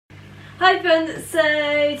Hi friends, so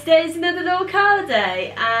today is another lorca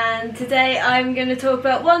day, and today I'm going to talk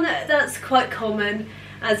about one that's quite common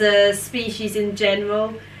as a species in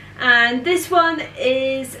general, and this one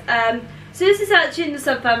is, so this is actually in the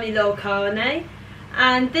subfamily Lorcaceae,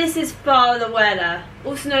 and this is Farlowella,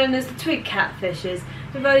 also known as the twig catfishes.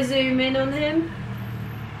 If I zoom in on him,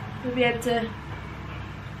 you'll be able to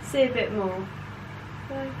see a bit more.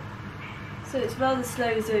 So it's rather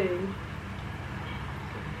slow zoom.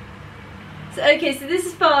 So, okay, so this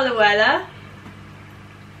is Farlowella,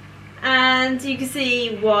 and you can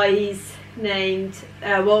see why he's named,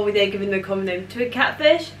 why they're given the common name Twig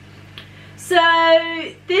Catfish. So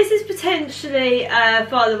this is potentially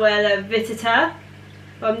Farlowella vittata,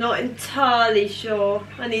 but I'm not entirely sure.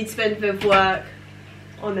 I need to spend a bit of work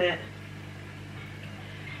on it.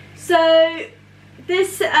 So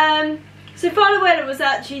this, so Farlowella was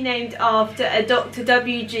actually named after a Dr.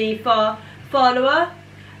 W.G. Farlower.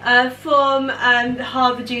 From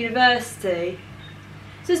Harvard University.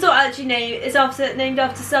 So it's not actually named, it's named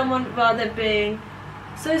after someone rather than being,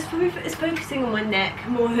 so it's focusing on my neck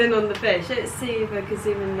more than on the fish. Let's see if I can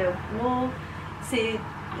zoom in a little more, see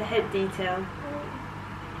the head detail.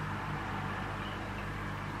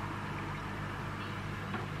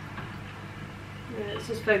 Yeah, it's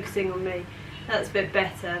just focusing on me, that's a bit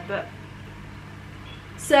better, but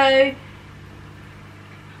so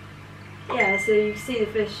yeah, so you can see the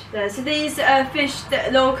fish there. So these fish,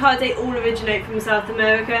 lorca, they all originate from South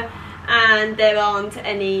America, and there aren't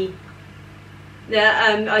any,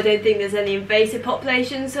 I don't think there's any invasive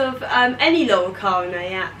populations of any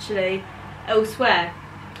Lorcaceae actually elsewhere.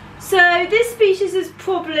 So this species is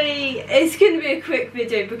probably, it's going to be a quick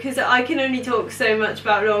video because I can only talk so much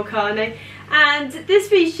about Lorcaceae, and this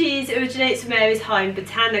species originates from areas high in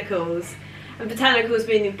botanicals, and botanicals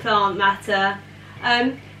meaning plant matter.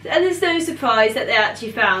 And there's no surprise that they're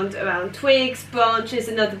actually found around twigs, branches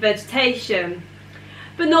and other vegetation.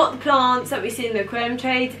 But not the plants that we see in the aquarium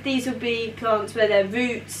trade. These will be plants where their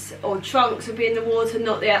roots or trunks will be in the water,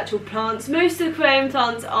 not the actual plants. Most of the aquarium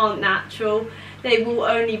plants aren't natural. They will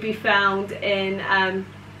only be found in,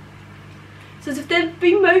 sort of, they'll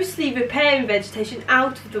be mostly repairing vegetation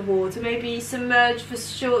out of the water, maybe submerged for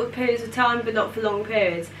short periods of time but not for long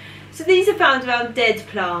periods. So these are found around dead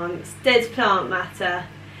plants, dead plant matter.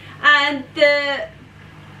 And the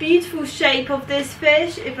beautiful shape of this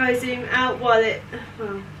fish, if I zoom out while it,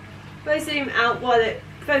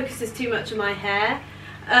 focuses too much on my hair.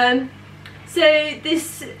 So the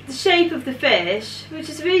shape of the fish, which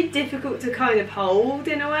is really difficult to kind of hold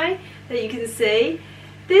in a way, that you can see.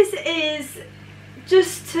 This is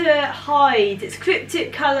just to hide its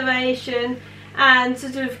cryptic coloration and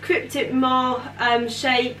sort of cryptic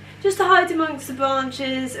shape, just to hide amongst the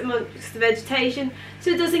branches, amongst the vegetation,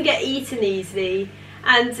 so it doesn't get eaten easily,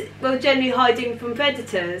 and well, generally hiding from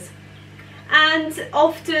predators. And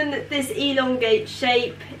often this elongate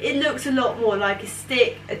shape, it looks a lot more like a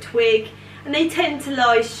stick, a twig, and they tend to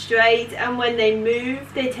lie straight, and when they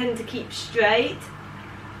move they tend to keep straight.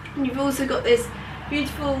 And you've also got this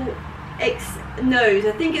beautiful nose,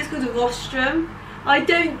 I think it's called a rostrum. I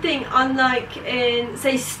don't think, unlike in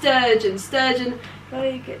say sturgeon, if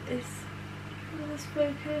I get this, will this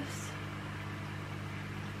focus?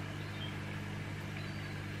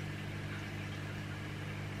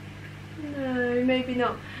 No, maybe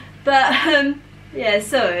not. But yeah,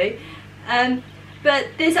 sorry. But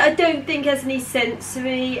this I don't think has any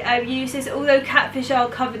sensory uses, although catfish are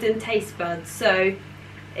covered in taste buds, so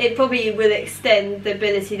it probably will extend the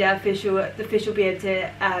ability that the fish will be able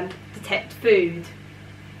to detect food.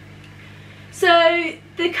 So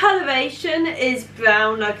the coloration is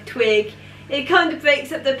brown like a twig. It kind of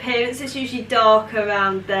breaks up the appearance. It's usually darker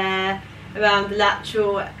around there, around the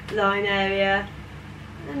lateral line area,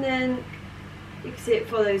 and then you can see it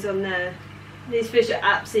follows on there. These fish are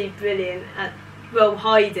absolutely brilliant at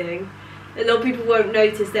hiding. A lot of people won't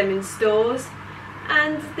notice them in stores,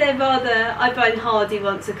 and they're rather, I find, hardy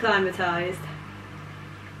once acclimatised.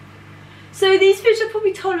 So these fish are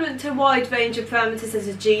probably tolerant to a wide range of parameters as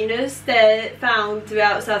a genus. They're found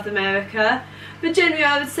throughout South America, but generally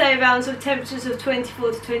I would say around sort of temperatures of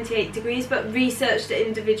 24 to 28 degrees, but researched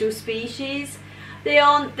individual species. They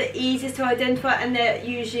aren't the easiest to identify, and they're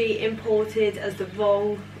usually imported as the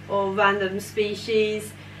wrong or random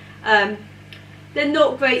species. They're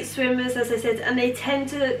not great swimmers, as I said, and they tend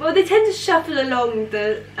to shuffle along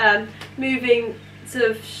the moving sort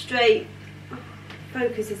of straight.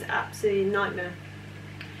 Focus is absolutely a nightmare.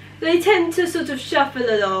 They tend to sort of shuffle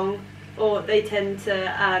along, or they tend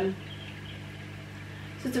to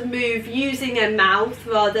sort of move using their mouth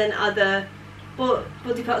rather than other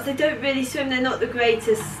body parts. They don't really swim, they're not the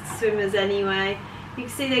greatest swimmers anyway. You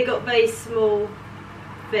can see they've got very small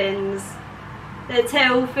fins. Their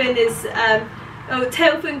tail fin is,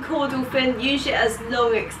 tail fin, caudal fin, usually has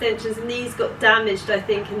long extensions, and these got damaged I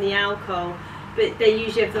think in the alcohol, but they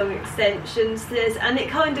usually have long extensions to this, and it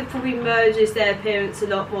kind of probably merges their appearance a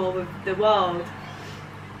lot more with the wild.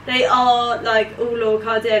 They are, like all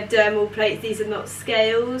lorcards, they have dermal plates. These are not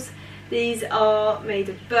scales. These are made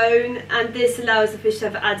of bone, and this allows the fish to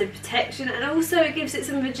have added protection, and also it gives it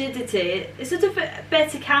some rigidity. It's sort of a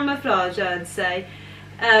better camouflage, I'd say,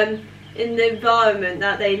 in the environment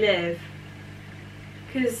that they live,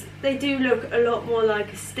 because they do look a lot more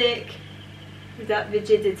like a stick with that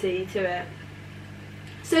rigidity to it.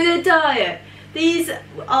 So their diet. These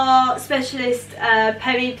are specialist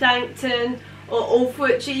periplankton or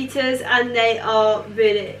all-fruit eaters, and they are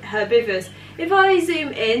really herbivorous. If I zoom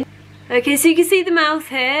in, okay, so you can see the mouth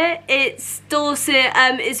here. Its dorsal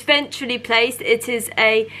is ventrally placed. It is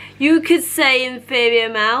a, you could say, inferior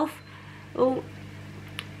mouth. Oh,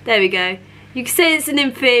 there we go. You could say it's an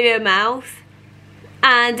inferior mouth,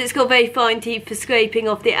 and it's got very fine teeth for scraping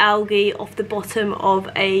off the algae off the bottom of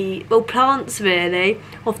plants really,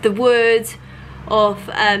 off the wood, of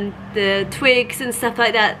the twigs and stuff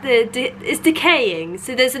like that. It's decaying,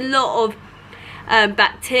 so there's a lot of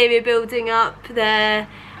bacteria building up there,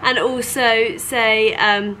 and also say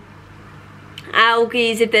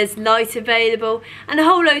algae if there's light available, and a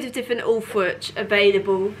whole load of different all-fruit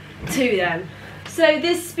available to them. So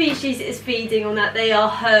this species is feeding on that. They are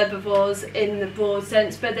herbivores in the broad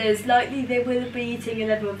sense, but there's likely they will be eating a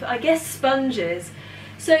level of, I guess, sponges.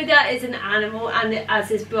 So that is an animal, and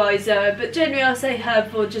as is bryozoa, but generally I'll say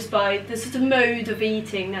herbivore just by the sort of mode of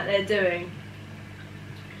eating that they're doing.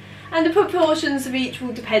 And the proportions of each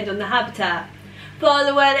will depend on the habitat.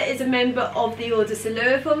 Farlowella is a member of the order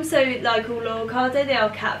Siluriform, so like all lorcardae, they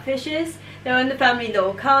are catfishes. They're in the family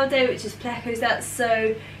Lorcardae, which is plecos. That's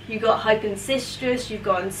so you've got Hypancistrus, you've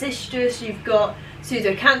got Ancistrus, you've got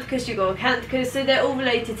Pseudocanthicus, you've got Acanthicus, so they're all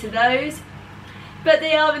related to those. But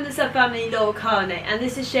they are in the subfamily Lorcardae, and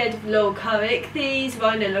this is shared with Lorcarichthes,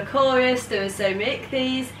 Rhinolocorius,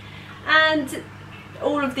 Durasomyichthes, and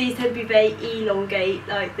all of these tend to be very elongate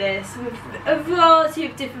like this, with a variety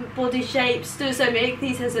of different body shapes.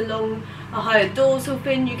 Durasomyichthes has a higher dorsal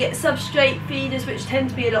fin. You get substrate feeders, which tend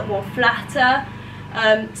to be a lot more flatter,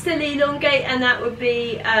 still elongate, and that would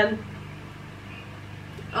be,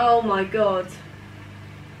 oh my god,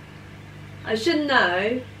 I should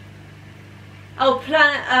know. Oh,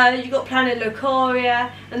 you've got Planilocoria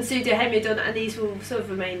and Pseudohemiodon, and these will sort of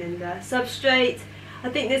remain in the substrate. I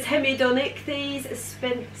think there's Hemiodonychthes,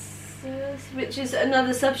 Aspensus, which is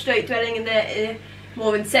another substrate dwelling, and they're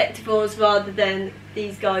more insectivores rather than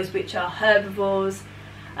these guys, which are herbivores.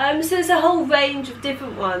 So there's a whole range of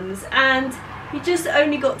different ones, and you just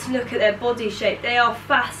only got to look at their body shape. They are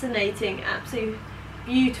fascinating, absolutely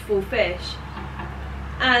beautiful fish,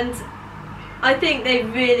 and I think they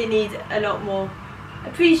really need a lot more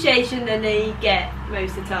appreciation than they get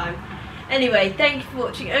most of the time. Anyway, thank you for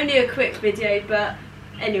watching. Only a quick video, but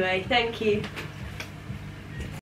anyway, thank you.